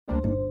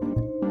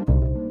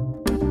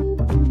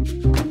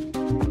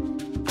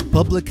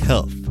Public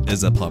health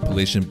is a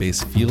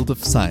population-based field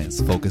of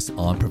science focused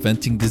on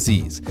preventing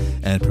disease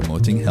and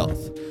promoting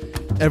health.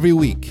 Every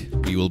week,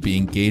 we will be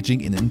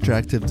engaging in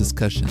interactive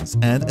discussions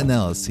and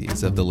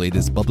analyses of the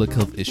latest public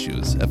health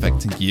issues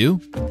affecting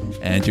you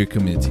and your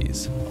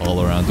communities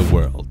all around the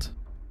world.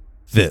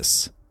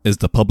 This is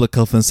the Public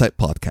Health Insight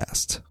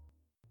Podcast.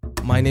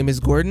 My name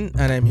is Gordon,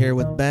 and I'm here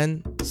with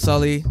Ben,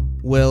 Sully,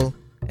 Will,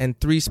 and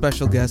 3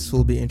 special guests who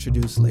will be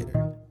introduced later.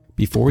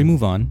 Before we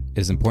move on,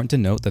 it is important to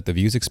note that the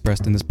views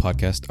expressed in this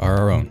podcast are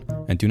our own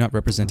and do not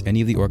represent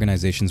any of the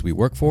organizations we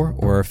work for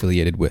or are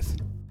affiliated with.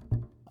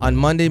 On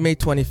Monday, May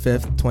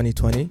 25th,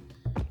 2020,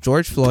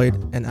 George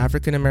Floyd, an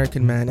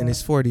African-American man in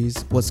his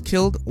 40s, was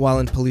killed while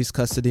in police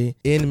custody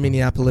in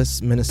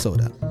Minneapolis,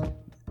 Minnesota.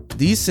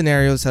 These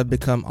scenarios have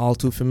become all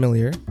too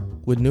familiar,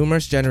 with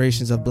numerous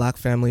generations of black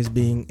families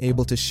being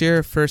able to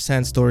share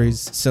first-hand stories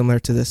similar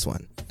to this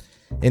one.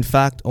 In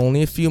fact,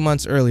 only a few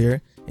months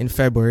earlier, in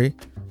February,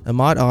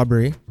 Ahmaud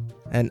Arbery,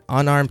 an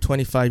unarmed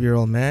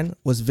 25-year-old man,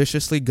 was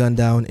viciously gunned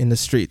down in the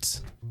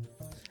streets,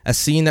 a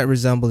scene that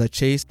resembled a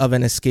chase of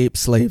an escaped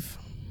slave.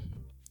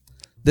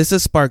 This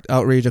has sparked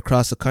outrage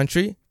across the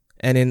country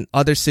and in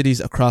other cities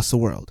across the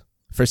world.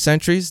 For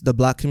centuries, the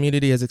black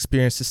community has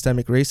experienced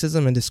systemic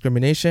racism and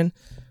discrimination,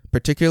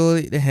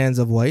 particularly at the hands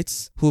of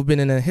whites, who have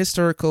been in a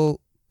historical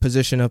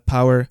position of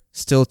power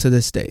still to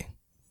this day.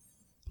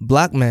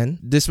 Black men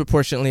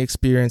disproportionately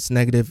experience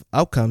negative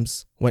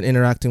outcomes when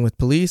interacting with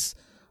police,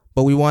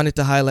 but we wanted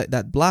to highlight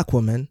that black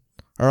women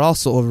are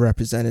also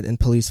overrepresented in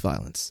police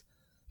violence.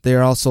 They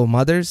are also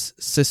mothers,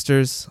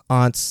 sisters,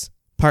 aunts,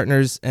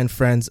 partners, and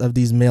friends of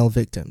these male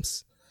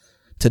victims.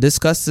 To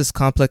discuss this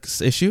complex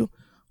issue,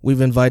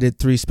 we've invited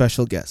 3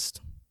 special guests.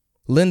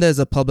 Linda is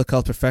a public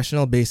health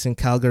professional based in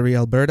Calgary,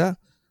 Alberta,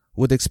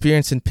 with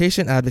experience in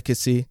patient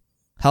advocacy,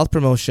 health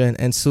promotion,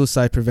 and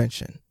suicide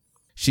prevention.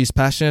 She's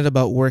passionate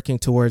about working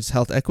towards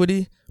health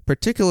equity,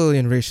 particularly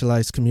in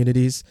racialized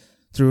communities,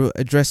 through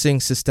addressing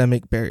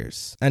systemic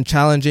barriers and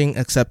challenging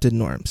accepted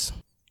norms.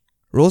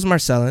 Rose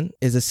Marcellin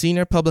is a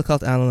senior public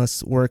health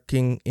analyst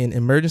working in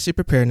emergency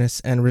preparedness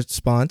and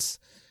response.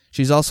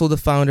 She's also the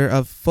founder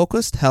of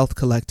Focused Health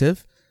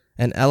Collective,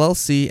 an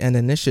LLC and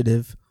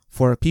initiative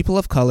for people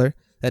of color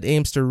that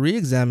aims to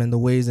re-examine the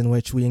ways in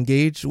which we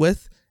engage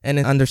with and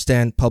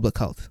understand public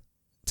health.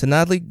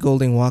 Tanadli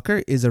Golding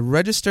Walker is a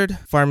registered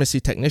pharmacy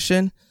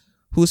technician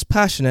who's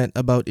passionate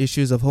about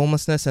issues of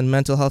homelessness and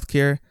mental health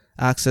care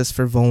access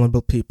for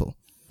vulnerable people.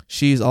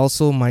 She's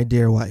also my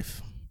dear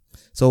wife.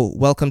 So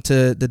welcome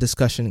to the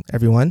discussion,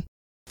 everyone.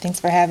 Thanks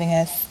for having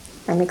us.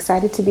 I'm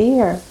excited to be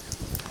here.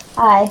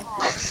 Hi.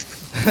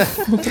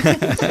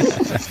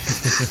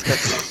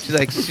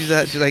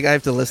 she's like, I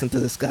have to listen to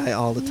this guy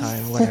all the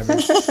time, whatever.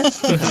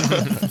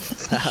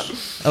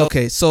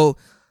 Okay, so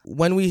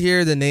when we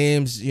hear the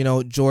names,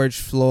 George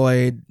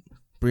Floyd,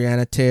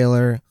 Breonna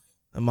Taylor,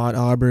 Ahmaud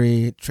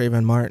Arbery,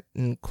 Trayvon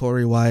Martin,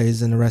 Corey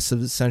Wise, and the rest of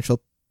the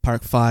Central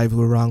Park 5 who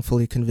were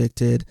wrongfully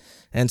convicted,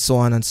 and so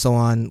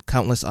on,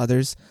 countless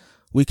others,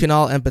 we can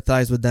all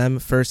empathize with them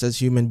first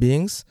as human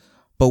beings,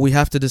 but we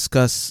have to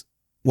discuss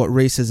what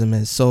racism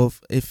is. So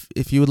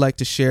if you would like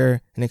to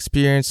share an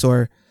experience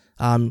or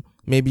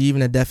maybe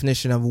even a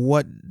definition of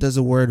what does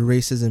the word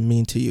racism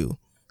mean to you,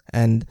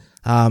 and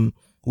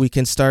we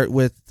can start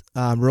with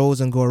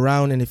Rose and go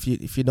around, and if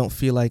you don't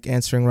feel like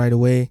answering right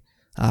away,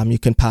 you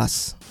can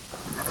pass.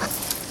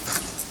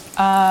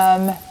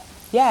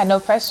 Yeah,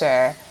 no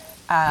pressure.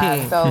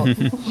 So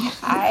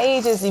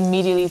I just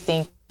immediately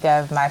think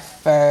of my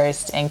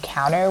first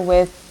encounter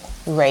with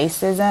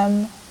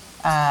racism.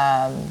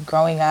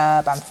 Growing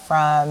up, I'm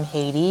from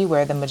Haiti,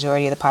 where the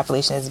majority of the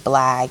population is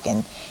black,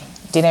 and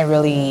didn't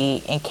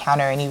really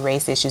encounter any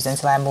race issues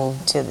until I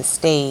moved to the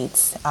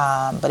States.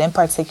 But in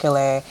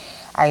particular,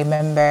 I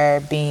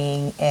remember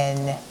being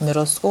in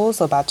middle school,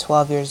 so about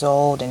 12 years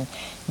old, and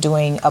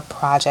doing a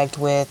project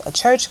with a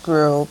church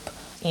group.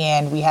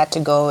 And we had to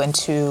go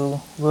into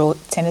rural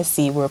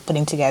Tennessee. We were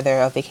putting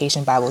together a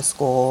vacation Bible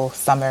school,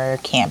 summer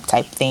camp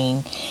type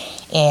thing.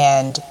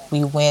 And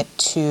we went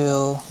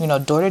to,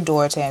 door to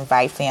door to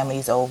invite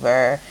families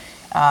over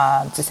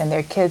to send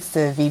their kids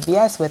to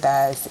VBS with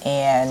us.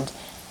 And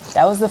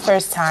that was the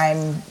first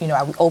time,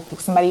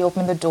 somebody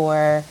opened the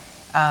door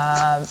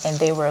and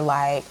they were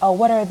like, oh,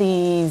 what are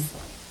these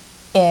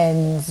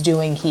ins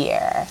doing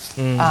here?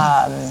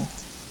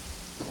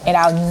 And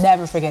I'll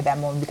never forget that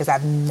moment because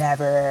I've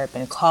never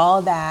been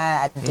called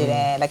that. I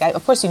didn't,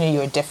 of course, you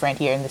were different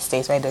here in the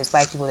States, right? There's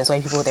black people, there's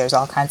white people, there's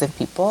all kinds of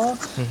people.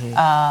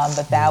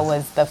 But that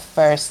was the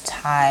first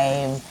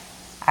time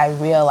I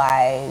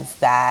realized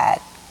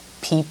that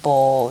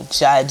people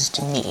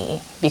judged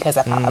me because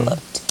of how I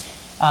looked.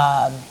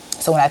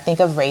 So when I think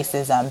of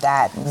racism,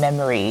 that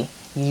memory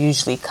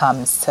usually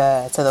comes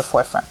to the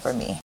forefront for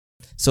me.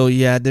 So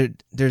yeah,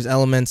 there's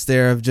elements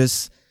there of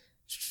just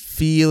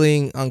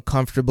feeling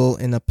uncomfortable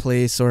in a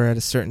place or at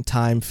a certain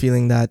time,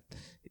 feeling that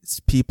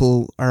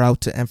people are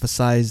out to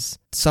emphasize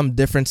some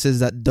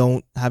differences that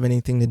don't have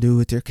anything to do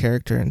with your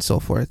character and so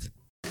forth.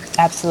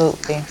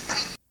 Absolutely.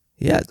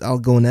 Yeah, I'll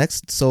go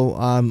next. So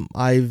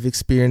I've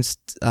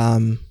experienced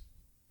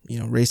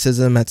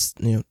racism at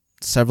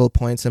several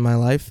points in my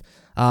life.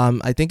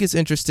 I think it's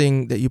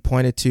interesting that you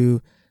pointed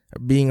to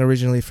being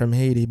originally from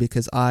Haiti,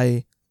 because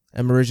I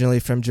am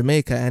originally from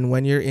Jamaica, and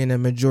when you're in a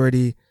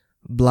majority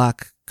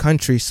black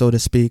country, so to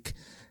speak,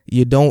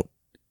 you don't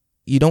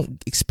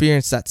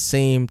experience that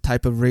same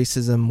type of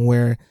racism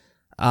where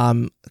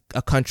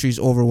a country's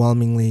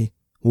overwhelmingly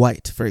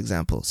white, for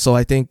example. So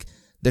I think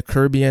the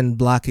Caribbean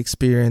black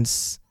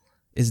experience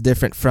is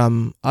different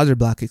from other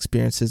black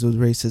experiences with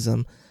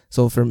racism.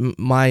 So in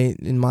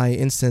my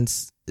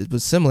instance, it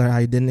was similar.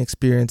 I didn't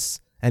experience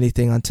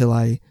anything until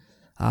I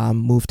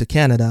moved to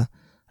Canada,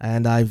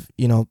 and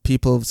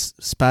people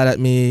spat at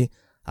me.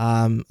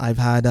 I've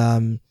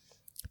had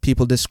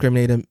people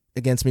discriminate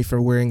against me for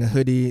wearing a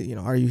hoodie.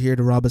 Are you here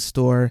to rob a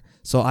store?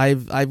 So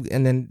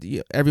and then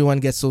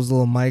everyone gets those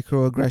little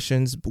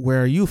microaggressions.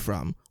 Where are you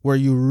from? Where are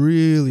you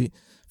really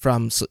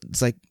from? So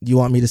it's like, you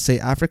want me to say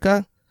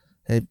Africa?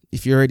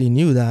 If you already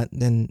knew that,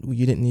 then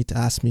you didn't need to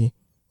ask me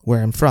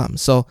where I'm from.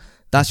 So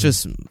that's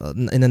just,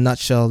 in a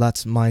nutshell,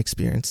 that's my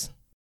experience.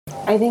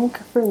 I think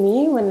for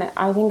me, when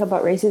I think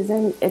about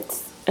racism,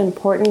 it's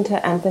important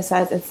to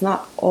emphasize it's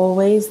not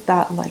always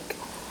that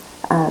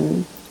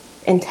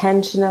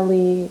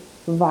intentionally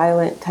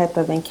violent type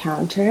of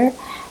encounter.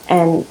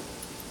 And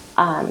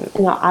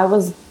I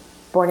was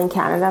born in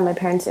Canada. My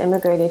parents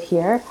immigrated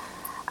here,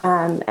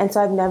 and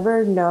so I've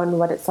never known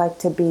what it's like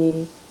to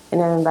be in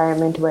an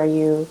environment where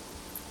you,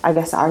 I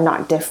guess, are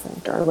not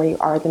different, or where you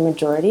are the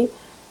majority.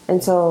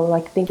 And so,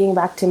 thinking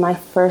back to my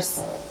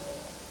first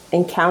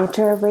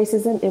encounter of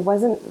racism, it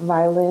wasn't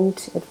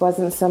violent. It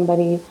wasn't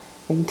somebody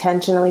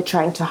intentionally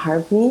trying to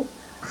harm me,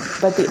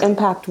 but the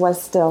impact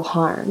was still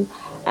harm.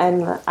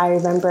 And I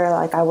remember,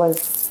 I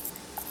was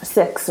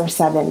 6 or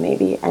 7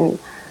 maybe, and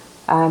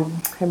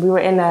we were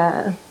in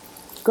a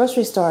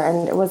grocery store,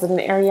 and it was in an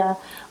area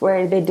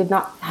where they did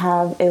not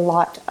have a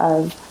lot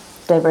of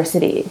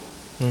diversity.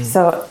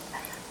 So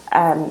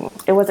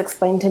it was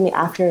explained to me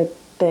after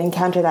the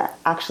encounter that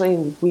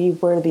actually we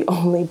were the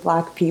only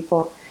black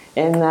people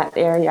in that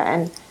area,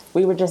 and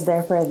we were just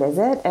there for a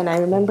visit. And I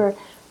remember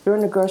we were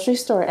in a grocery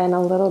store, and a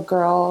little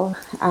girl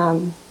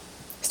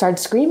started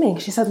screaming.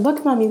 She said,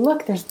 "Look, Mommy,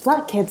 look, there's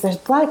black kids,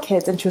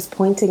 and she was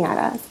pointing at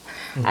us.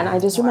 And I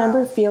just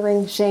remember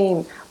feeling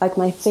shame,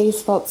 my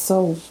face felt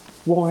so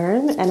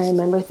warm, and I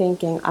remember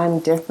thinking, I'm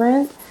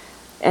different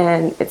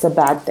and it's a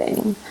bad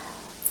thing.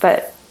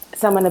 But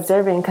someone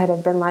observing could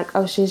have been like,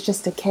 oh, she's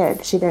just a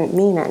kid, she didn't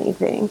mean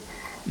anything.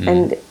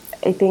 And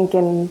I think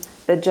in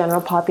the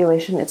general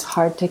population, it's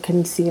hard to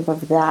conceive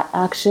of that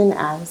action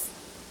as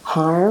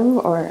harm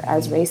or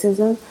as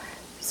racism.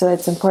 So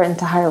it's important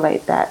to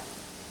highlight that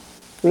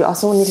we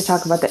also need to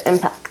talk about the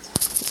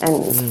impact,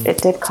 and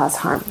it did cause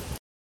harm.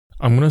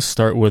 I'm going to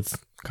start with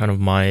kind of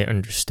my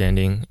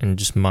understanding, and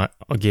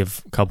I'll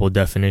give a couple of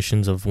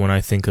definitions of when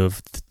I think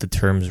of the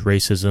terms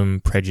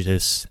racism,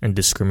 prejudice, and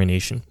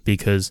discrimination,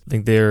 because I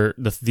think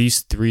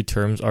these three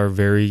terms are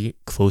very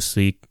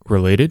closely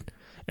related,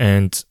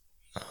 and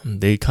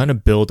they kind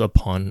of build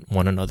upon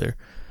one another.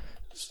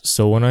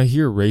 So when I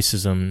hear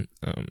racism,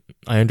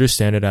 I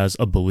understand it as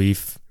a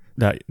belief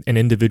that an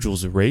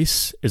individual's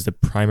race is the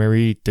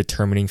primary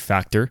determining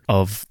factor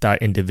of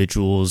that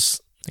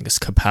individual's, I guess,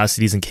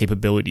 capacities and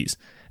capabilities.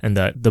 And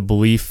that the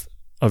belief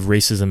of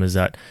racism is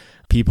that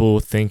people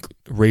think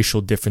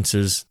racial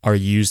differences are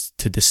used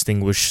to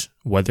distinguish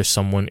whether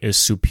someone is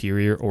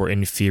superior or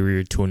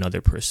inferior to another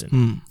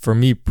person. For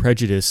me,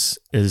 prejudice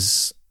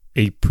is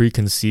a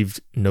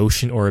preconceived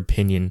notion or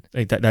opinion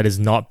that is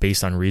not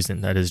based on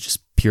reason. That is just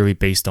purely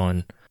based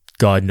on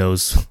God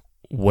knows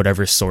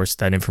whatever source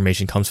that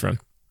information comes from.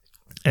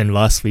 And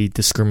lastly,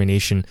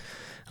 discrimination.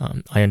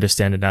 I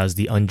understand it as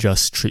the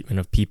unjust treatment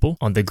of people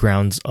on the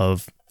grounds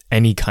of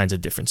any kinds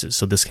of differences.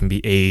 So this can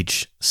be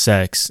age,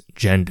 sex,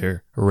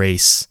 gender,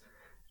 race,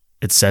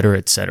 etc.,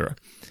 etc.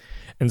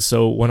 And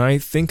so when I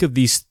think of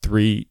these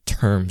three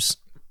terms,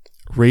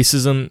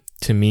 racism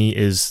to me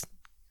is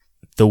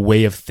the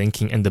way of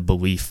thinking and the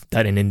belief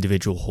that an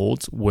individual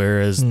holds,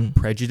 whereas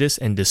prejudice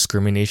and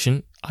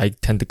discrimination, I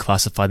tend to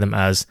classify them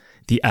as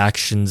the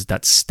actions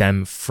that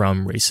stem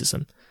from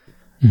racism.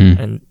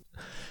 And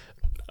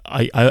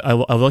I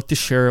would like to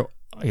share,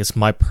 I guess,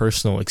 my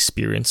personal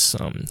experience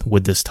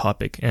with this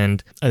topic.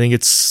 And I think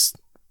it's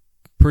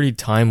pretty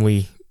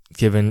timely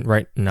given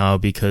right now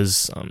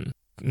because,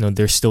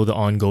 there's still the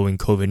ongoing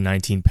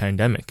COVID-19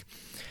 pandemic.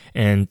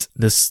 And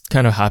this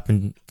kind of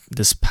happened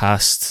this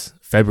past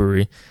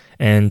February.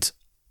 And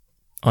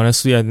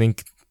honestly, I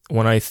think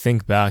when I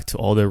think back to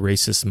all the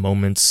racist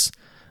moments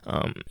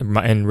and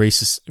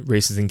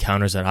racist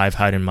encounters that I've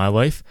had in my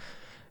life,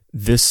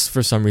 this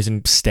for some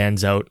reason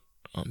stands out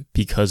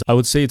because I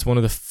would say it's one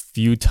of the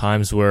few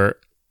times where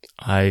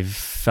I've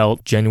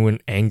felt genuine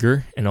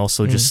anger and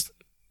also just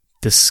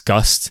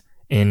disgust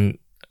in,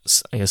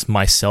 I guess,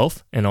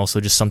 myself, and also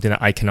just something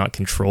that I cannot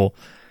control.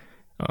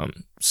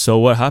 So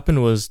what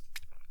happened was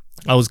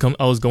I was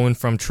going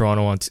from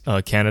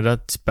Toronto,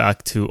 Canada,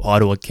 back to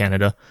Ottawa,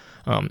 Canada,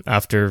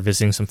 after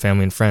visiting some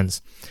family and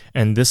friends.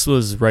 And this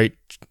was right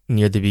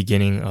near the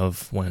beginning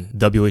of when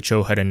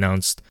WHO had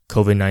announced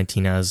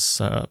COVID-19 as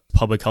a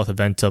public health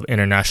event of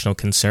international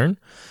concern.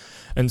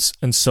 And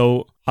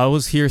so I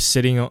was here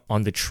sitting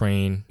on the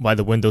train by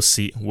the window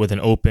seat with an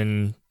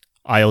open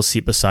aisle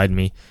seat beside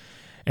me.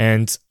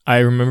 And I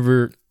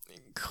remember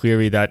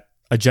clearly that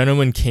a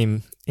gentleman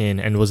came in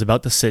and was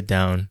about to sit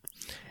down.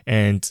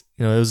 And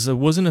it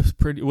wasn't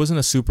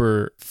a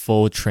super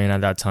full train at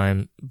that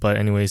time. But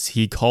anyways,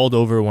 he called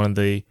over one of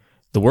the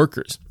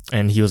workers,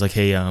 and he was like,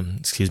 "Hey,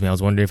 excuse me, I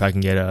was wondering if I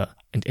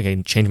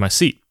can change my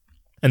seat."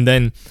 And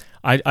then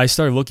I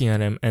started looking at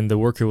him, and the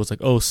worker was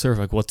like, "Oh, sir,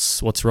 like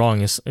what's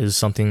wrong? Is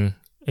this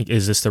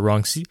the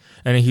wrong seat?"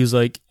 And he was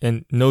like,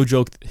 and no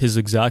joke, his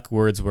exact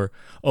words were,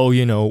 "Oh,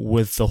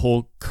 with the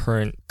whole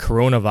current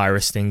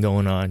coronavirus thing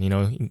going on,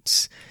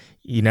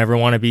 you never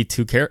want to be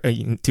too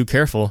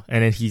careful."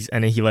 And then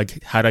he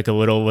like had like a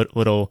little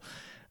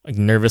like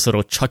nervous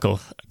little chuckle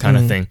kind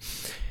of thing.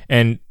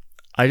 And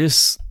I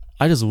just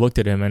looked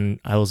at him and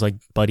I was like,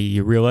 "Buddy,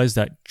 you realize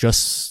that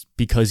just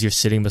because you're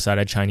sitting beside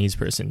a Chinese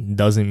person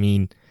doesn't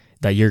mean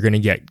that you're going to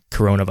get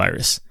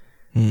coronavirus."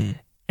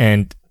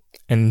 And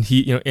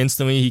he,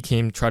 instantly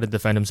he tried to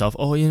defend himself.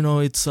 "Oh,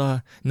 it's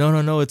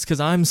no, it's because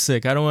I'm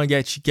sick. I don't want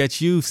to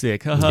get you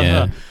sick."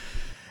 Yeah.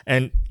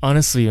 And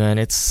honestly, man,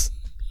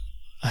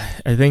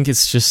 I think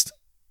it's just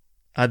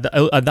at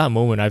that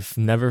moment I've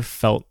never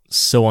felt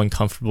so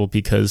uncomfortable,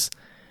 because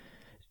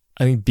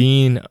I think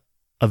being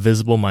a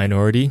visible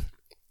minority,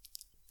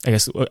 I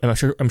guess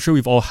I'm sure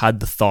we've all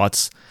had the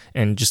thoughts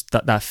and just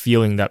that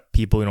feeling that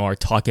people are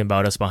talking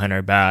about us behind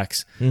our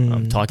backs,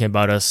 talking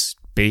about us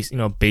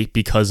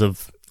because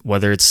of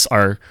whether it's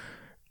our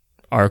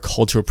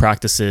cultural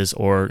practices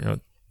or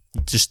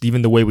just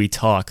even the way we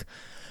talk.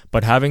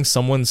 But having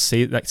someone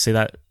say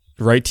that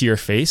right to your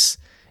face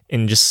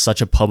in just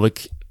such a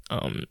public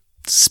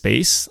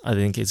space, I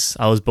think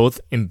I was both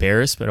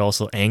embarrassed but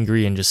also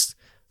angry, and just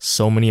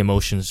so many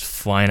emotions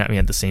flying at me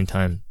at the same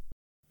time.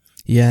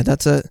 Yeah,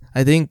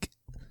 I think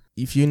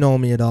if you know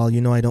me at all,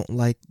 I don't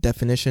like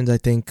definitions. I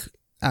think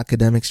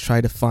academics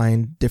try to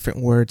find different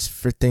words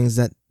for things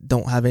that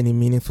don't have any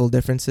meaningful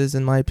differences,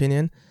 in my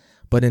opinion.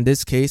 But in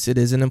this case, it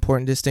is an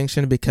important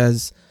distinction,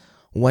 because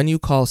when you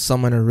call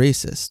someone a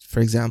racist, for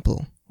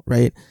example,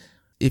 right?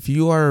 If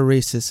you are a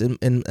racist,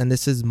 and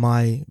this is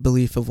my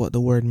belief of what the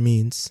word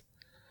means,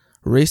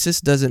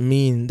 racist doesn't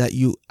mean that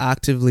you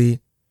actively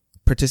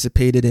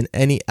participated in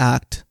any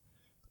act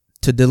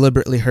to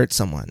deliberately hurt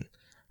someone.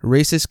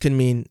 Racist can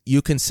mean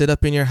you can sit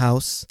up in your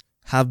house,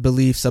 have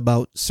beliefs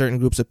about certain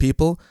groups of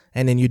people,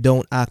 and then you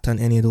don't act on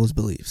any of those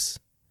beliefs.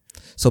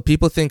 So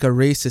people think a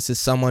racist is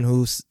someone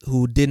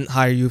who didn't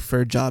hire you for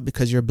a job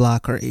because you're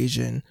black or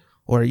Asian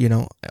or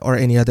or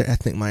any other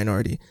ethnic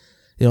minority.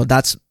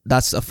 That's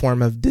a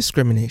form of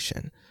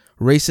discrimination.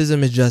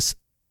 Racism is just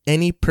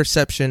any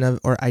perception of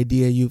or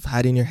idea you've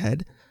had in your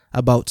head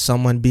about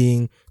someone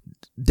being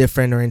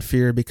different or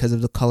inferior because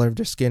of the color of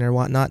their skin or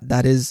whatnot.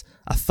 That is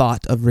a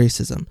thought of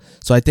racism.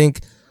 So I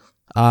think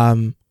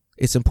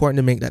it's important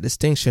to make that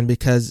distinction,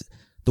 because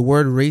the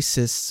word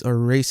racist or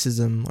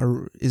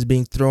racism is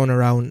being thrown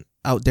around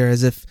out there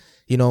as if,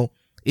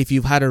 if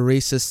you've had a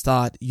racist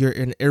thought, you're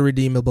an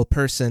irredeemable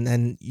person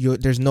and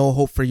there's no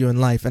hope for you in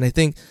life. And I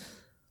think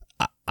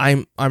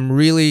I'm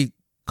really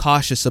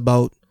cautious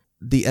about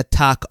the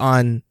attack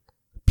on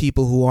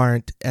people who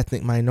aren't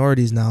ethnic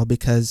minorities now,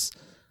 because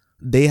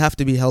they have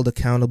to be held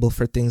accountable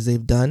for things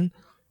they've done.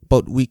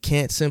 But we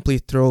can't simply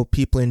throw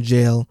people in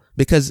jail,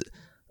 because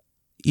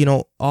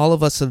all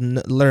of us have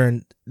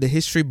learned the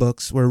history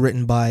books were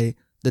written by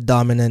the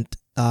dominant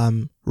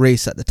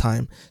race at the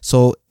time.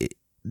 So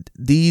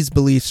these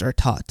beliefs are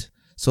taught.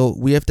 So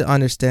we have to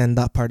understand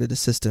that part of the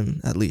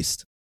system at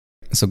least.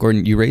 So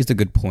Gordon, you raised a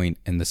good point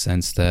in the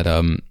sense that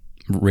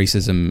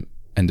racism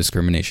and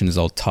discrimination is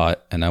all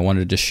taught. And I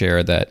wanted to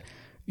share that,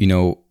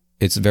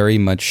 it's very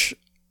much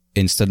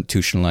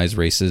institutionalized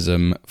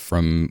racism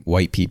from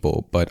white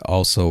people, but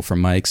also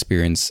from my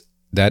experience,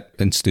 that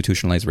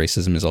institutionalized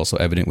racism is also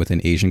evident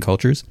within Asian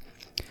cultures.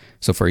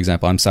 So for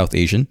example, I'm South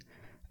Asian,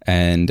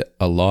 and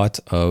a lot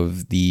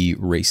of the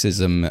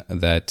racism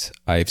that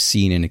I've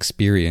seen and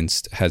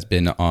experienced has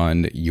been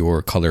on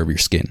your color of your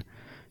skin.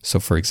 So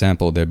for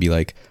example, they'd be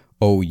like,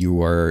 "Oh,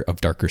 you are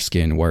of darker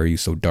skin. Why are you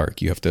so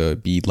dark? You have to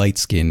be light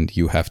skinned.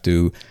 You have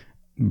to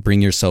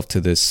bring yourself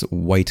to this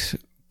white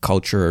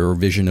culture or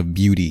vision of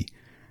beauty."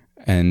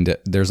 And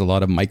there's a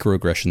lot of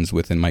microaggressions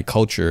within my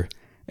culture,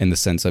 in the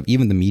sense of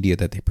even the media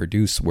that they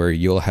produce, where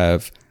you'll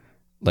have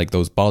like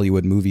those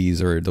Bollywood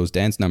movies or those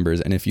dance numbers.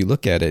 And if you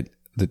look at it,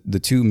 the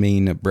two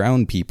main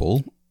brown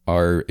people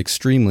are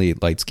extremely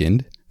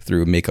light-skinned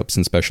through makeups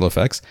and special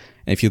effects.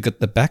 And if you look at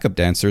the backup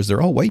dancers,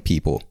 they're all white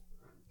people.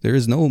 There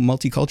is no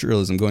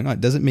multiculturalism going on.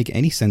 It doesn't make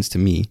any sense to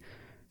me.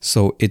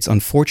 So it's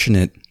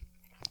unfortunate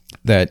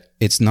that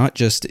it's not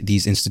just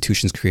these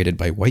institutions created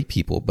by white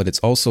people, but it's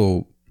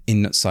also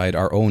inside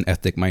our own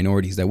ethnic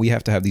minorities that we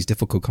have to have these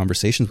difficult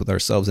conversations with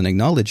ourselves and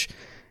acknowledge,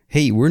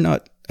 hey, we're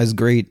not as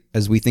great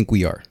as we think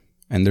we are.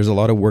 And there's a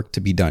lot of work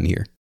to be done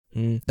here.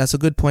 That's a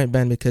good point,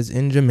 Ben, because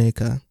in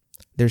Jamaica,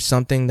 there's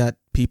something that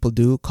people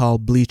do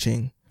called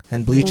bleaching.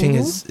 And bleaching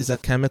is a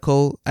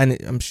chemical, and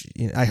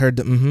I heard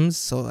the mhms,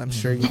 so I'm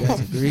sure you guys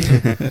agree.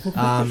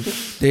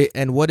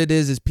 And what it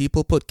is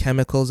people put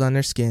chemicals on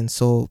their skin.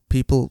 So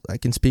people, I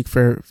can speak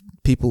for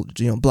people,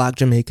 Black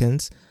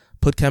Jamaicans,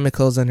 put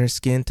chemicals on their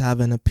skin to have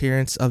an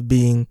appearance of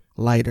being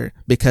lighter,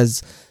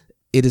 because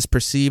it is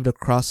perceived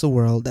across the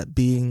world that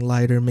being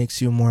lighter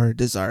makes you more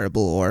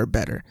desirable or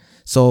better.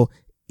 So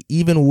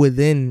even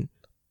within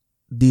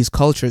these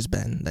cultures,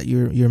 Ben, that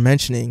you're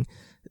mentioning,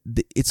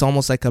 it's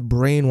almost like a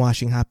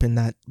brainwashing happened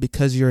that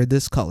because you're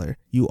this color,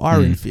 you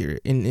are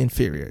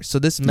inferior. So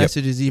this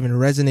message is even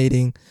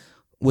resonating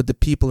with the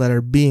people that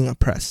are being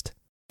oppressed.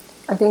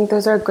 I think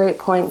those are great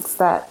points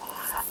that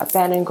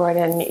Ben and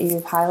Gordon,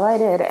 you've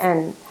highlighted,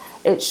 and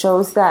it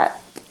shows that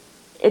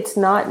it's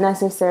not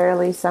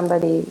necessarily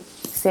somebody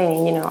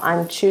saying,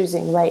 I'm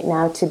choosing right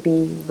now to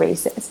be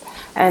racist.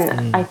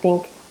 And I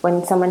think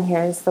when someone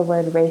hears the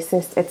word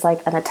racist, it's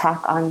like an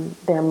attack on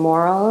their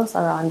morals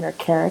or on their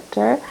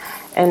character.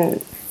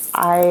 And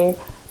I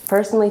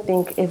personally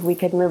think if we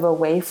could move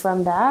away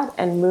from that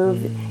and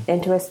move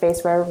into a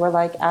space where we're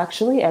like,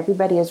 actually,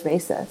 everybody is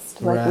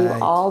racist. Like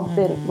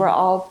we're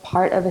all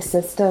part of a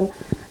system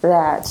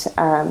that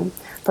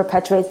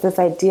perpetuates this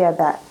idea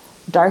that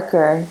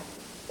darker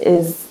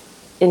is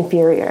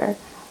inferior.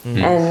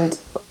 And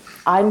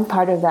I'm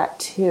part of that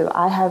too.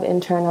 I have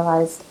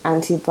internalized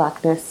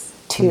anti-Blackness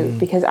too,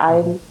 because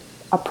I'm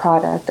a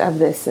product of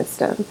this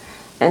system.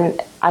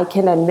 And I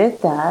can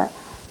admit that,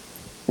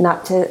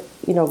 not to,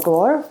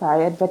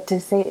 glorify it, but to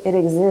say it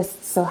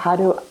exists. So how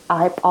do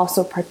I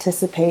also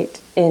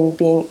participate in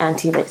being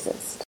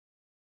anti-racist?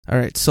 All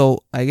right.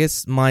 So I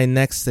guess my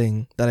next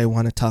thing that I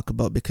want to talk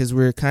about, because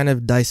we're kind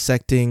of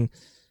dissecting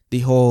the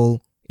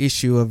whole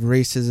issue of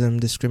racism,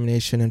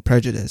 discrimination, and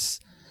prejudice.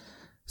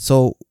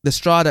 So the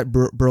straw that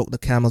broke the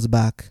camel's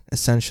back,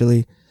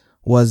 essentially,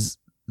 was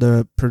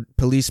the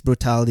police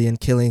brutality and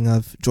killing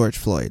of George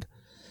Floyd.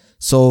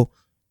 So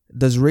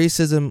does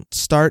racism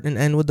start and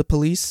end with the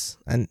police?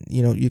 And,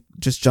 you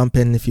just jump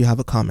in if you have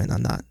a comment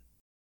on that.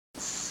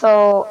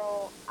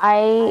 So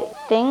I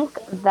think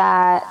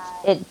that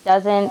it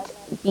doesn't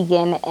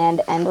begin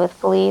and end with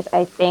police.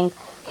 I can't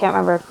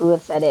remember who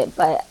had said it,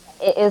 but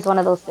it is one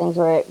of those things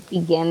where it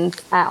begins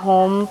at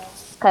home,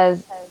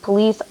 because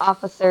police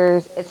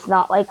officers, it's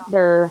not like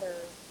they're,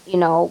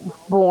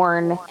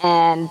 born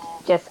and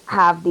just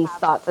have these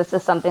thoughts. This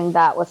is something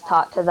that was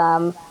taught to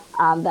them,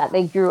 that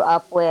they grew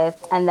up with,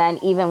 and then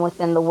even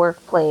within the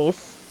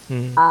workplace,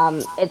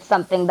 it's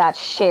something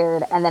that's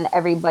shared, and then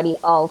everybody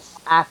else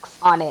acts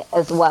on it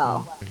as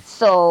well.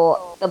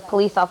 So the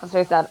police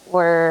officers that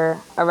were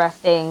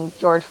arresting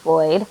George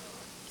Floyd,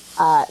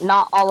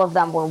 not all of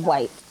them were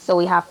white, so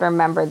we have to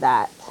remember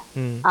that.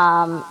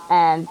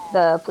 And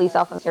the police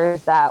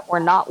officers that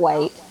were not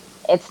white,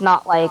 it's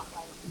not like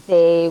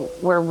they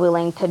were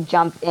willing to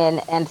jump in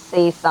and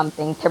say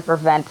something to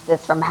prevent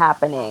this from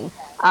happening.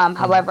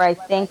 However, I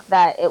think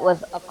that it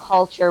was a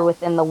culture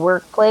within the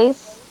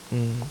workplace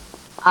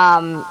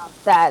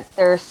that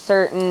there are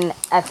certain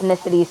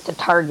ethnicities to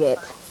target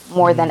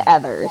more than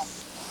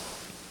others.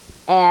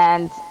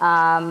 And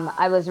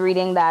I was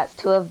reading that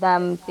two of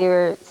them,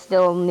 they're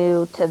still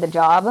new to the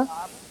job,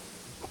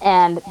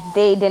 and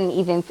they didn't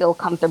even feel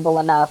comfortable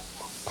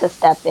enough to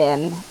step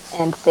in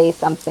and say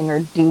something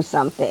or do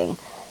something.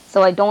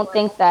 So I don't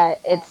think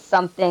that it's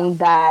something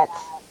that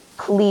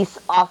police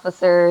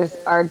officers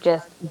are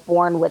just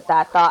born with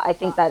that thought. I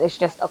think that it's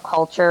just a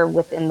culture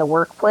within the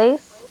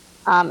workplace.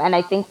 And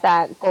I think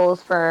that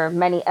goes for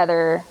many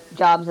other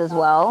jobs as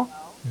well.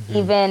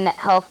 Even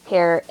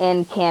healthcare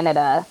in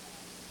Canada,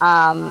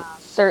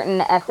 certain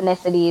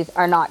ethnicities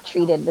are not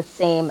treated the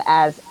same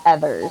as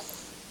others.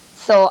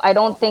 So I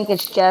don't think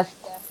it's just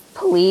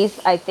police.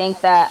 I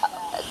think that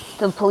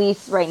the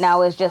police right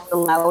now is just the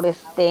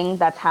loudest thing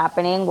that's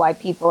happening, why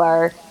people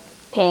are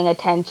paying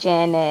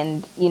attention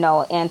and,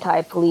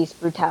 anti-police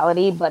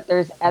brutality. But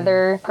there's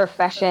other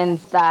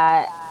professions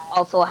that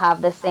also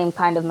have the same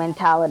kind of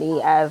mentality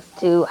as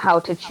to how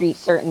to treat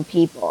certain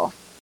people.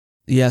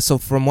 Yeah, so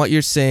from what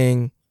you're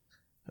saying,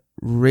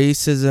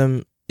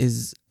 racism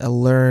is a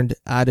learned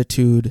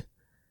attitude,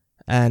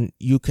 and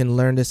you can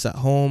learn this at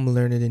home,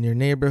 learn it in your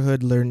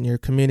neighborhood, learn in your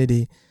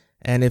community.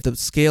 And if the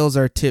scales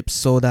are tipped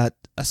so that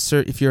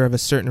if you're of a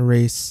certain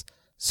race,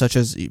 such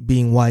as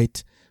being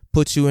white,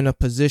 puts you in a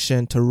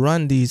position to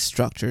run these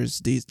structures,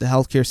 the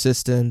healthcare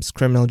systems,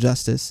 criminal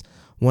justice,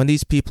 when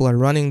these people are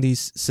running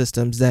these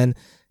systems, then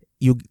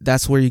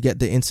that's where you get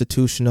the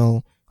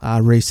institutional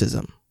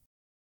racism.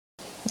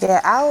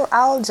 Yeah,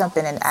 I'll jump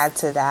in and add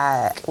to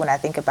that. When I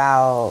think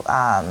about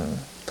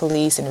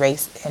police and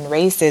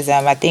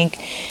racism, I think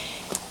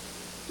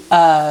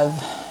of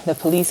the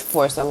police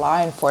force, the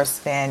law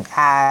enforcement,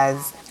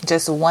 as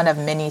just one of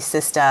many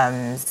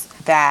systems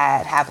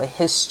that have a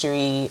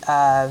history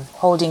of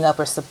holding up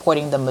or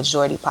supporting the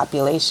majority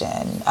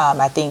population.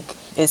 I think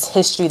it's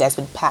history that's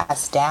been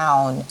passed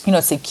down,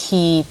 to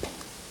keep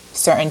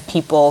certain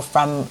people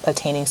from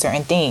attaining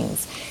certain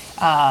things.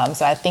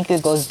 So I think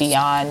it goes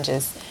beyond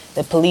just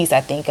the police.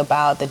 I think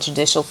about the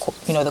judicial,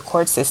 the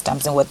court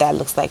systems and what that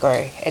looks like,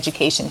 or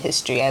education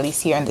history, at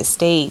least here in the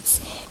States,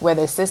 where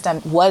the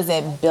system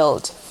wasn't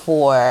built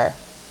for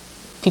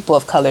people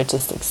of color to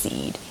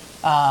succeed.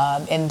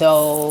 And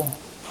though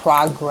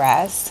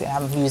progress, and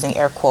I'm using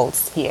air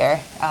quotes here,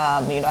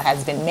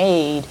 has been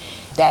made,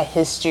 that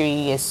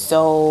history is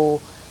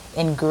so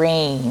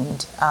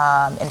ingrained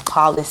in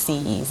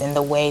policies and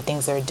the way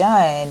things are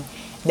done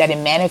that it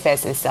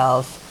manifests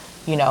itself,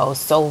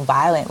 so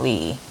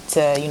violently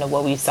to,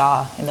 what we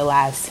saw in the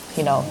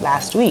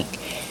last week.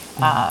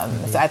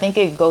 So I think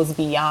it goes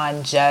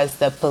beyond just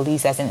the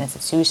police as an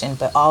institution,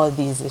 but all of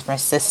these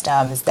different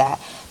systems that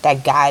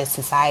guide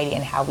society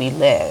and how we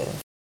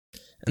live.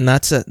 And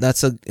that's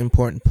an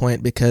important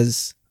point,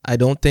 because I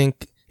don't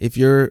think if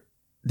you're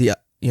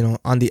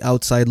on the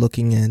outside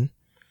looking in,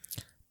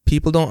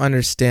 people don't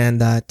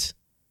understand that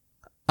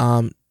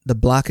the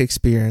Black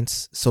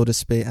experience, so to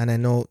speak, and I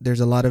know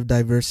there's a lot of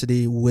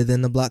diversity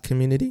within the Black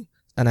community,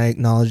 and I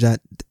acknowledge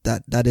that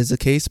is the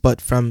case,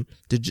 but from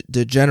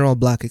the general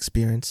Black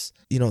experience,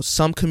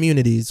 some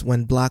communities,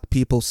 when Black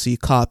people see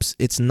cops,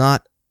 it's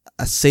not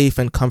a safe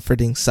and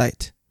comforting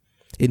sight.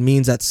 It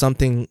means that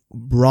something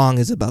wrong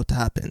is about to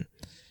happen,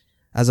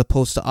 as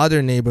opposed to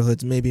other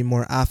neighborhoods, maybe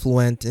more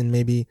affluent and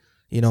maybe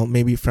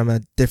from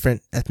a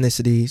different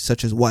ethnicity,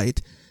 such as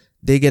white.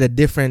 They get a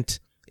different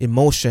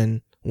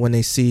emotion when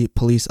they see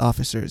police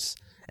officers.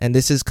 And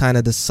this is kind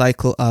of the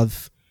cycle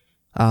of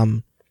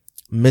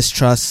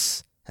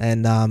mistrust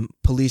and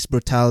police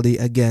brutality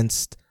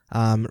against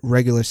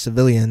regular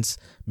civilians,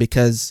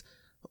 because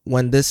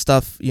when this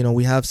stuff,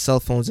 we have cell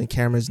phones and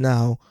cameras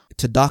now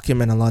to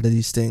document a lot of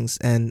these things,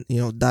 and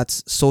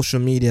that's social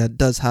media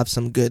does have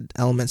some good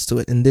elements to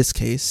it in this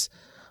case,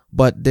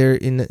 but there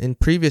in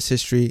previous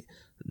history,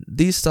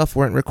 these stuff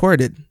weren't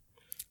recorded.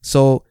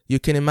 So you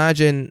can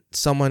imagine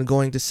someone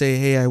going to say,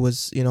 hey, I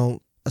was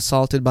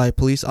assaulted by a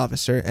police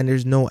officer, and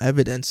there's no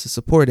evidence to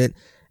support it,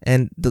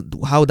 and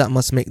how that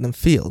must make them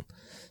feel.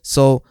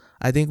 So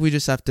I think we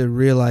just have to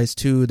realize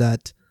too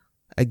that,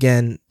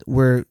 again,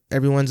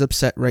 everyone's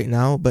upset right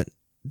now, but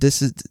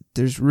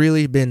there's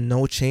really been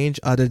no change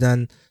other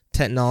than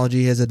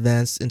technology has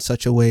advanced in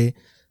such a way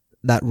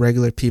that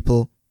regular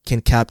people can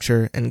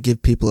capture and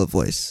give people a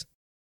voice.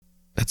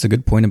 That's a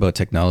good point about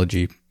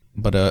technology.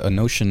 But a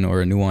notion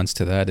or a nuance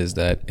to that is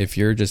that if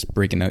you're just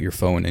breaking out your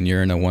phone and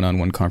you're in a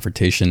one-on-one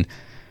confrontation,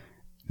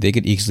 they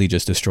could easily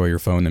just destroy your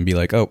phone and be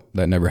like, "Oh,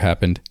 that never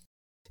happened."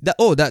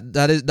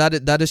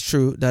 That is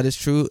true. That is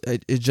true.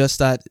 It's just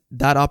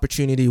that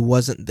opportunity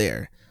wasn't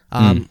there.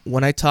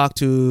 When I talk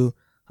to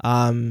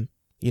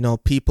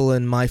people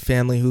in my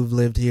family who've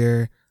lived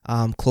here,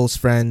 close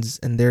friends,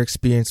 and their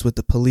experience with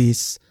the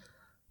police,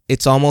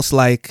 it's almost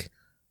like,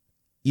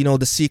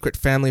 the secret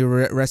family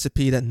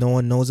recipe that no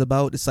one knows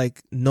about. It's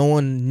like no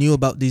one knew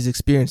about these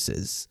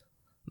experiences.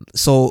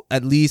 So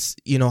at least,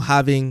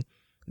 having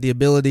the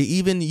ability,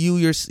 even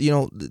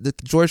the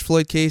George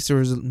Floyd case, there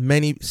was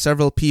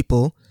several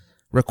people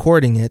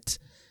recording it.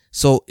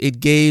 So it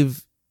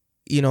gave,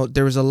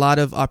 there was a lot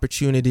of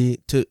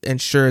opportunity to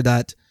ensure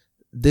that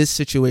this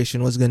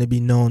situation was going to be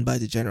known by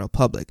the general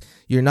public.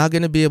 You're not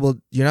going to be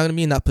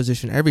in that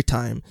position every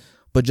time,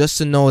 but just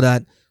to know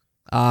that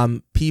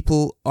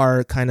people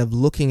are kind of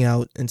looking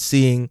out and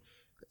seeing,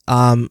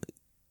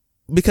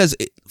 because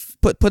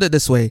put it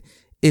this way,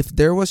 if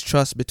there was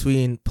trust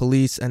between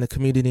police and the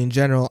community in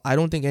general, I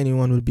don't think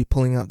anyone would be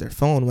pulling out their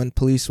phone when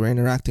police were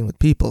interacting with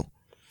people,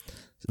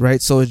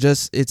 right? So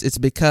it's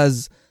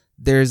because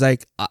there's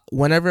like,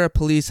 whenever a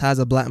police has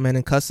a Black man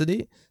in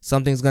custody,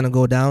 something's gonna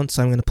go down,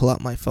 so I'm gonna pull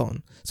out my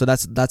phone. So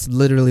that's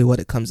literally what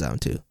it comes down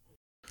to.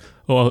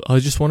 Well, I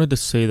just wanted to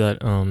say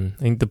that I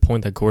think the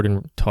point that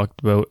Gordon talked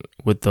about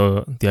with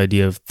the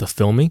idea of the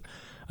filming,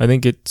 I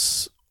think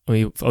at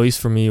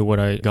least for me, what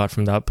I got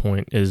from that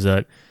point is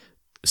that,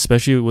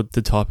 especially with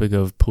the topic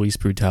of police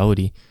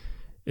brutality,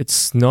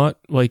 it's not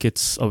like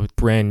it's a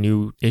brand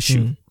new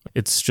issue. Mm.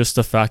 It's just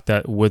the fact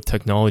that with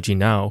technology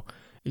now,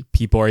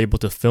 people are able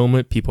to film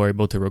it, people are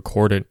able to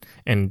record it,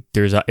 and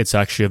it's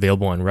actually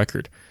available on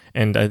record.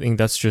 And I think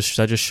that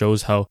just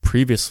shows how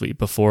previously,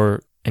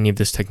 before any of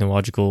this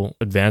technological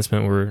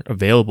advancement were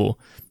available,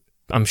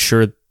 I'm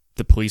sure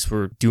the police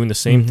were doing the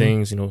same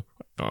things.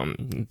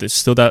 There's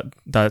still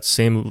that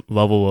same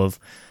level of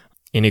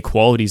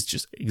inequalities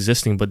just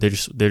existing, but there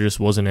just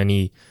wasn't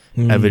any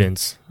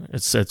evidence.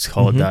 Let's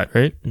call it that,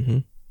 right?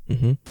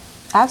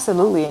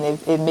 Absolutely, and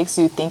it makes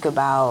you think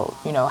about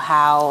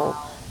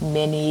how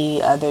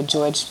many other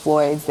George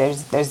Floyds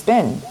there's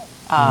been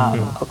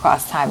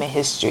across time and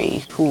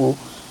history who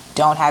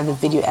don't have the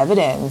video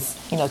evidence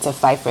to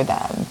fight for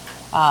them.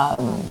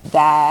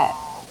 That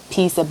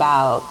piece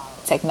about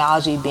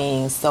technology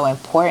being so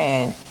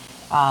important,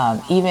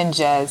 even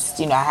just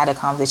I had a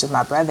conversation with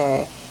my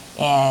brother,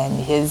 and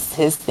his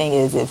thing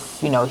is, if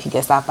he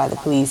gets stopped by the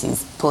police,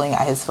 he's pulling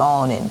out his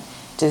phone and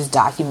just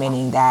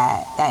documenting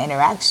that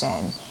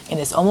interaction. And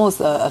it's almost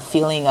a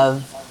feeling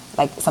of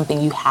like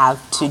something you have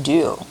to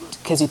do,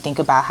 because you think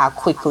about how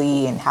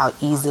quickly and how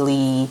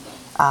easily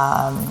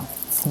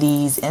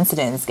these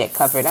incidents get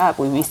covered up.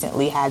 We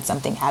recently had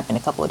something happen a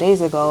couple of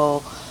days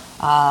ago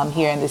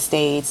here in the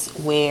States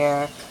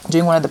where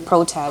during one of the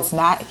protests,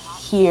 not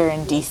here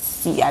in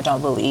DC, I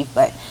don't believe,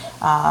 but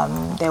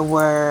there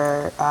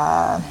were,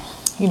 a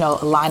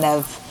line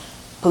of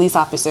police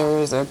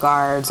officers or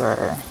guards,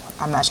 or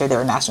I'm not sure they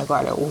were National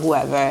Guard or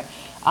whoever,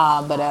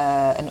 but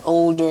an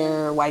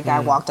older white guy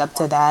walked up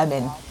to them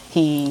and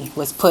he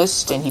was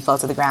pushed and he fell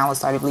to the ground and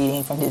started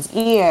bleeding from his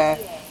ear.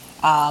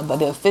 But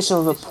the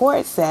official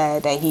report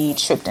said that he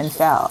tripped and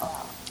fell.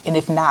 And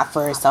if not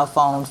for cell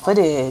phone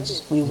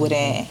footage, we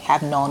wouldn't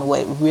have known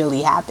what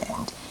really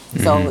happened.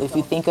 So if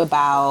you think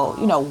about,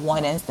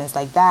 one instance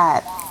like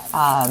that,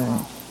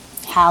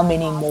 how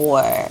many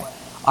more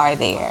are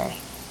there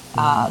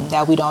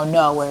that we don't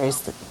know,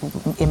 whereas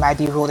it might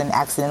be ruled an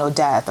accidental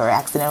death or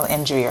accidental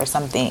injury or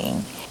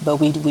something, but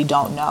we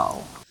don't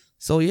know.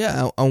 So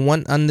yeah,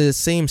 on the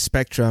same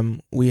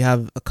spectrum, we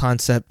have a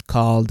concept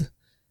called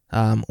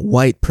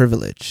white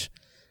privilege.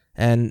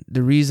 And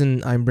the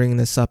reason I'm bringing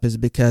this up is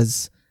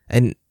because,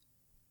 and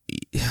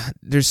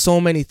there's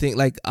so many things,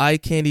 like I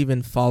can't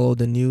even follow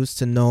the news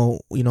to know,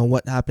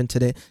 what happened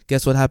today.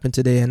 Guess what happened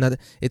today? Another,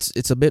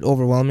 it's a bit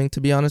overwhelming,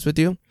 to be honest with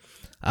you.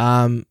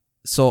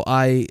 So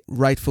I,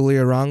 rightfully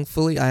or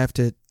wrongfully, I have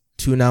to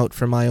tune out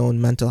for my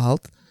own mental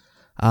health.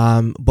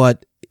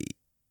 But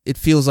it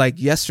feels like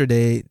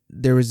yesterday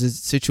there was a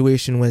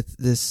situation with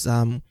this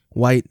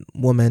white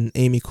woman,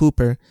 Amy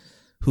Cooper,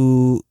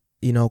 who,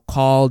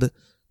 called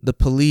the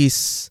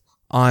police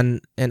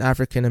on an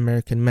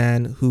African-American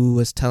man who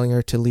was telling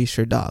her to leash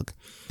her dog.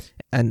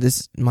 And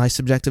this is my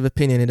subjective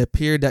opinion. It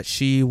appeared that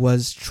she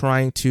was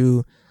trying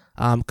to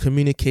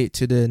communicate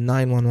to the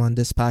 911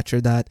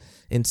 dispatcher that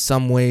in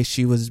some way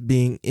she was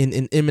being in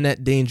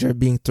imminent danger,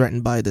 being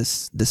threatened by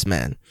this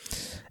man.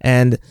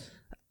 And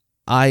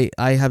I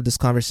have this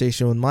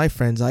conversation with my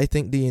friends. I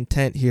think the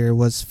intent here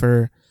was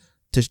to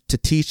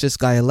teach this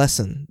guy a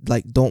lesson.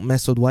 Like, don't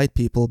mess with white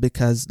people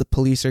because the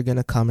police are going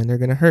to come and they're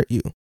going to hurt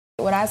you.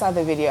 When I saw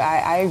the video,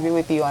 I agree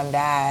with you on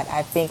that.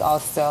 I think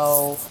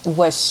also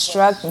what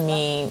struck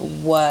me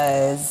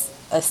was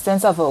a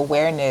sense of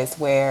awareness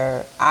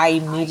where I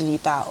immediately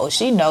thought, oh,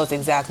 she knows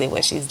exactly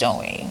what she's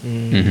doing.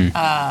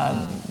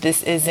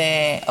 This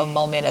isn't a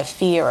moment of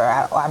fear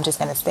or I'm just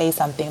going to say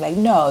something. Like,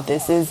 no,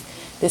 this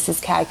is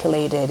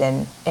calculated.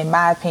 And in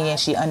my opinion,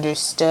 she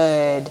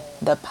understood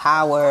the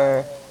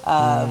power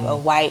of a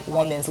white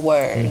woman's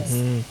words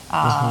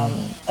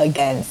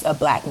against a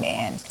black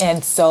man.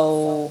 And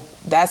so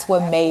that's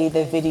what made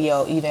the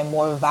video even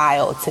more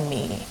vile to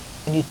me.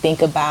 When you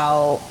think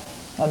about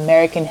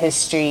American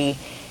history,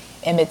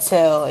 Emmett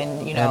Till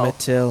and,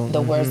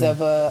 the words of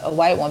a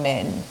white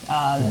woman,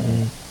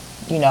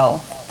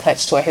 cut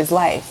short his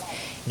life.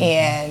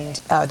 And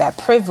that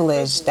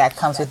privilege that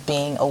comes with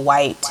being a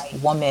white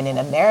woman in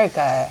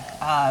America,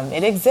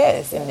 it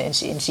exists. And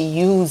she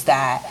used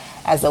that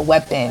as a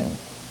weapon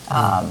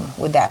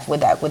with that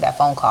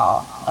phone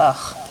call.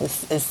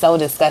 It's so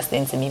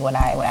disgusting to me when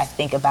I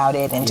think about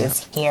it, and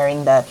just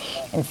hearing the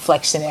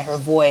inflection in her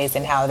voice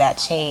and how that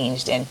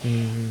changed.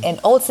 And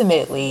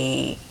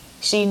ultimately,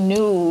 she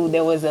knew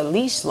there was a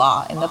leash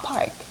law in the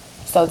park.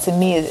 So to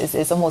me,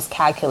 it's almost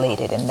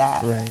calculated in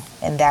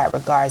that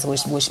regards,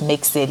 which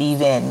makes it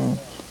even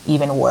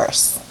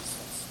worse.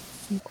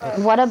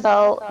 What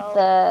about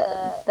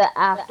the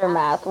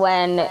aftermath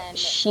when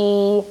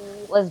she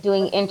was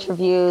doing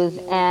interviews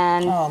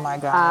and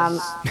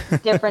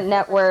different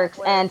networks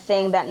and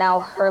saying that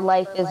now her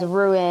life is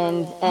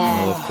ruined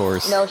and of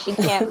course. She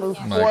can't move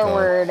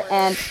forward,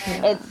 and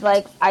it's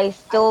like I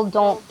still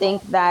don't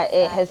think that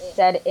it has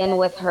set in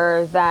with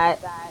her that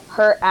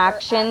her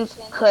actions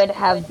could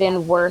have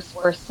been worse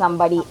for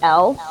somebody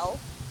else.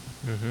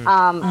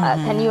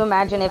 Can you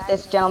imagine if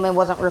this gentleman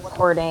wasn't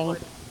reporting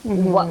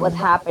what was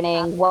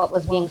happening, what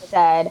was being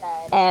said,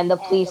 and the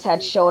police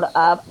had showed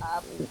up?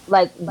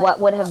 Like, what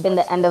would have been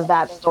the end of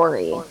that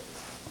story?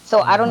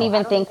 So I don't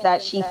even think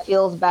that she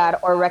feels bad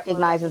or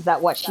recognizes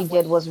that what she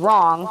did was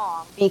wrong,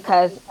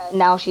 because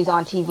now she's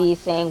on TV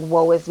saying,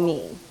 woe is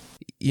me.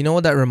 You know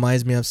what that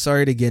reminds me of?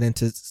 Sorry to get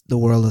into the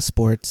world of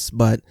sports,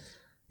 but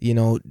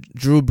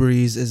Drew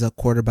Brees is a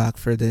quarterback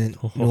for the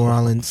New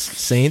Orleans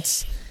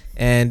Saints,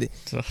 and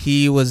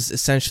he was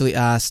essentially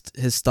asked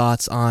his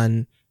thoughts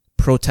on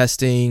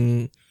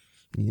protesting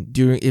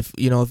during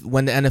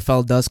when the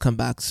NFL does come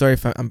back. Sorry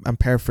if I'm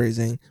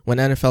paraphrasing. When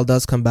NFL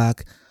does come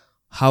back,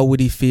 how would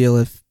he feel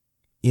if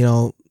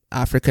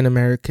African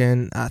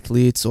American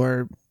athletes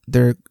or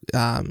their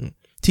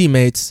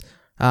teammates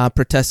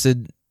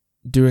protested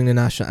during the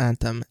national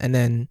anthem? And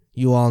then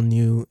you all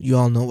know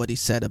what he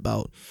said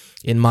about,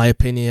 in my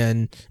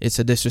opinion, it's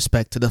a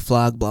disrespect to the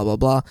flag, blah blah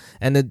blah.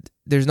 And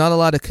there's not a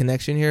lot of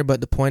connection here,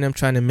 but the point I'm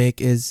trying to make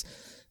is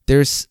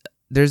there's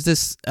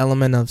this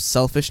element of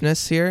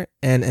selfishness here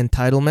and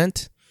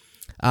entitlement.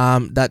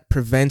 that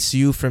prevents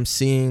you from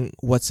seeing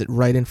what's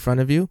right in front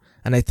of you.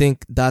 And I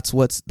think that's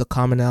what's the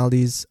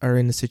commonalities are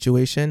in the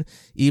situation.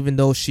 Even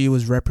though she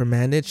was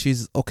reprimanded,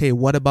 she's okay.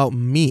 What about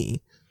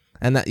me?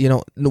 And that,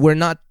 we're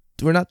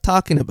not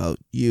talking about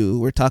you.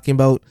 We're talking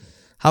about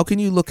how can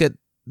you look at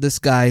this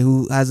guy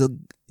who has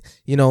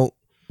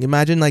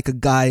imagine like a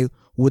guy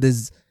with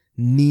his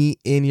knee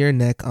in your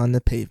neck on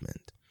the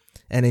pavement.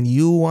 And then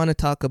you want to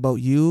talk about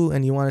you,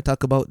 and you want to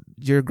talk about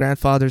your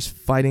grandfathers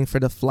fighting for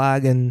the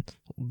flag and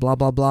blah,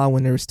 blah, blah,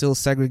 when there was still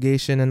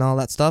segregation and all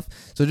that stuff.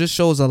 So it just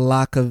shows a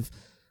lack of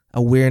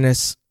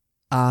awareness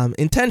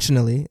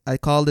intentionally. I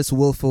call this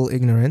willful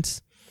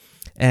ignorance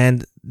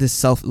and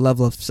this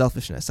level of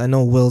selfishness. I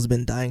know Will's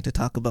been dying to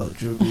talk about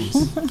Drew Brees.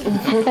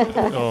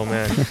 Oh,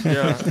 man.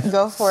 Yeah.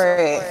 Go for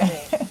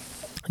it.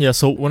 Yeah,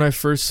 so when I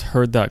first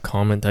heard that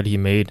comment that he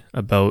made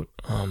about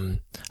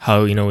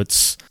how,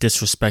 it's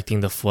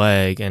disrespecting the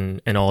flag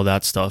and all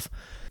that stuff,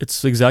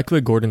 it's exactly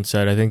what Gordon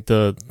said. I think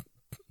the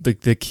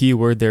key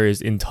word there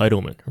is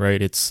entitlement,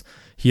 right?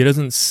 He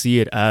doesn't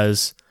see it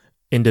as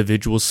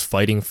individuals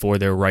fighting for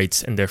their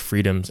rights and their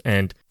freedoms.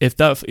 And if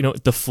that,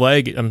 the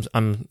flag,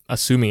 I'm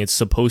assuming it's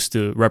supposed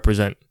to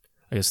represent,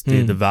 I guess,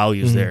 the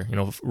values there,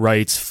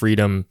 rights,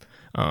 freedom,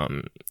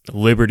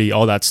 liberty,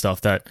 all that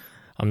stuff that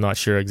I'm not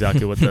sure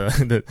exactly what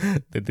the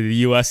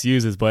U.S.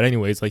 uses, but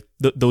anyways, like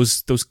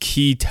those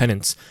key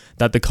tenets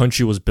that the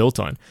country was built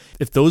on.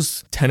 If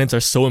those tenets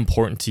are so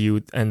important to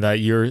you, and that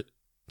you're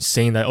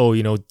saying that,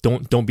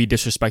 don't be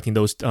disrespecting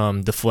those,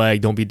 the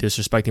flag, don't be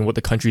disrespecting what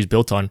the country is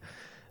built on,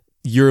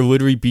 you're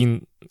literally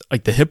being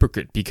like the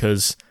hypocrite,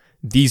 because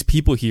these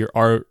people here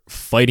are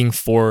fighting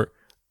for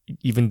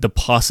even the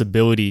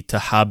possibility to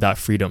have that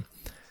freedom.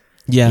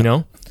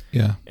 Yeah.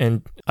 Yeah.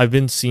 And I've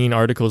been seeing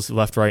articles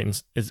left, right, and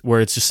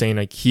where it's just saying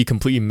like he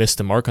completely missed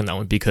the mark on that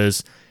one,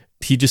 because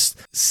he just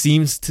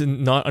seems to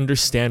not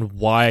understand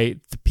why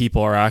the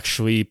people are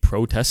actually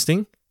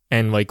protesting,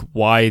 and like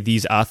why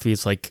these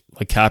athletes like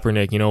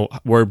Kaepernick,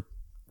 were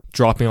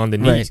dropping on the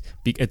knees.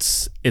 Right.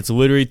 It's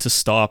literally to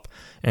stop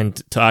and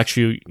to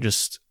actually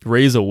just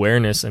raise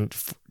awareness and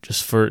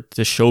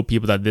to show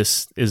people that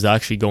this is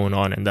actually going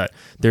on and that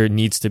there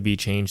needs to be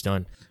change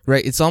done.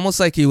 Right. It's almost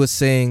like he was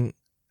saying,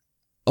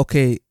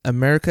 okay,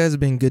 America has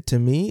been good to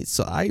me,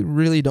 so I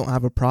really don't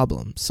have a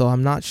problem. So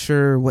I'm not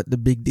sure what the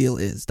big deal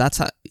is. That's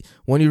how,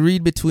 when you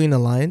read between the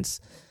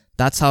lines,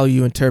 that's how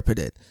you interpret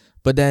it.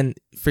 But then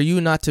for you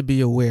not to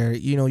be aware,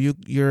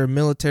 you're a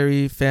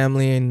military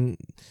family and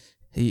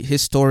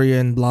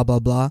historian, blah, blah,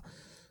 blah.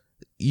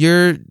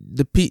 You're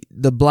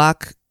the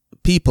black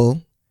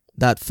people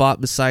that fought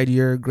beside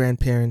your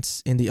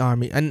grandparents in the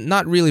army, and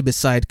not really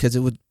beside, because it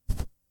would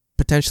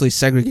potentially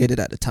segregate it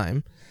at the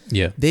time.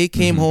 Yeah. They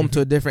came home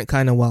to a different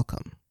kind of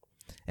welcome.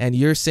 And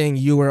you're saying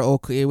you were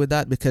okay with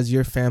that because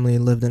your family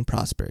lived and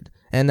prospered.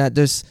 And that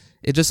it's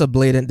just a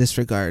blatant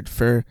disregard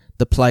for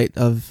the plight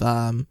of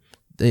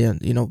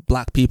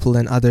black people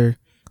and other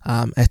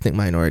ethnic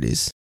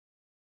minorities.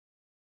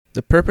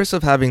 The purpose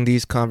of having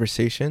these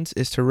conversations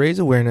is to raise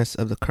awareness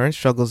of the current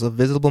struggles of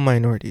visible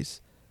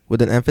minorities,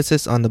 with an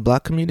emphasis on the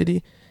black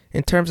community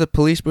in terms of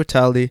police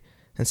brutality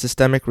and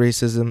systemic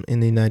racism in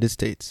the United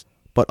States,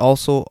 but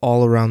also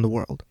all around the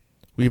world.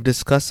 We've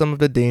discussed some of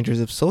the dangers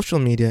of social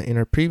media in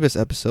our previous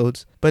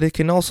episodes, but it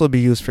can also be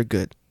used for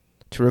good,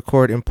 to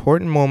record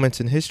important moments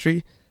in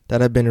history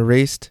that have been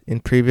erased in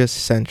previous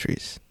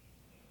centuries.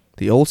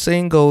 The old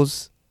saying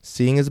goes,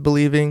 seeing is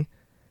believing,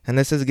 and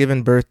this has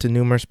given birth to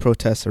numerous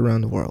protests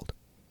around the world.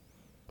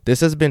 This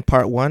has been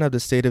part 1 of the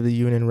State of the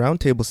Union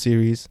Roundtable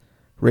series,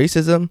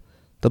 Racism,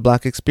 the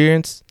Black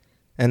Experience,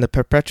 and the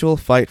Perpetual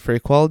Fight for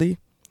Equality.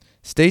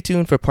 Stay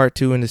tuned for part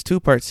 2 in this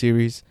 2-part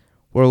series,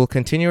 where we'll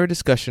continue our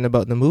discussion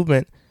about the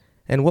movement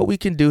and what we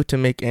can do to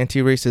make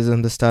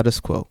anti-racism the status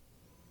quo.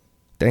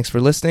 Thanks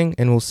for listening,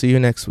 and we'll see you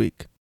next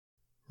week.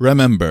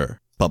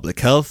 Remember,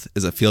 public health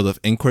is a field of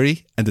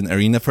inquiry and an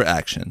arena for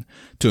action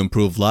to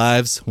improve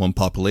lives one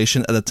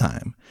population at a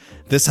time.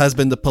 This has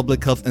been the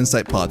Public Health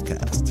Insight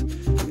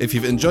Podcast. If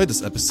you've enjoyed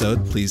this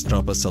episode, please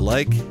drop us a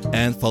like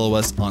and follow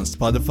us on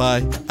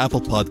Spotify, Apple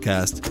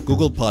Podcast,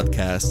 Google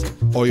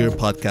Podcast, or your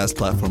podcast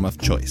platform of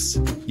choice.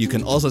 You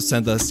can also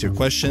send us your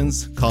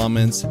questions,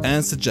 comments,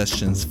 and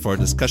suggestions for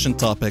discussion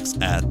topics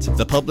at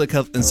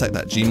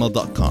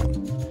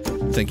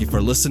thepublichealthinsight@gmail.com. Thank you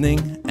for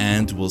listening,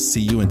 and we'll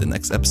see you in the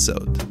next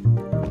episode.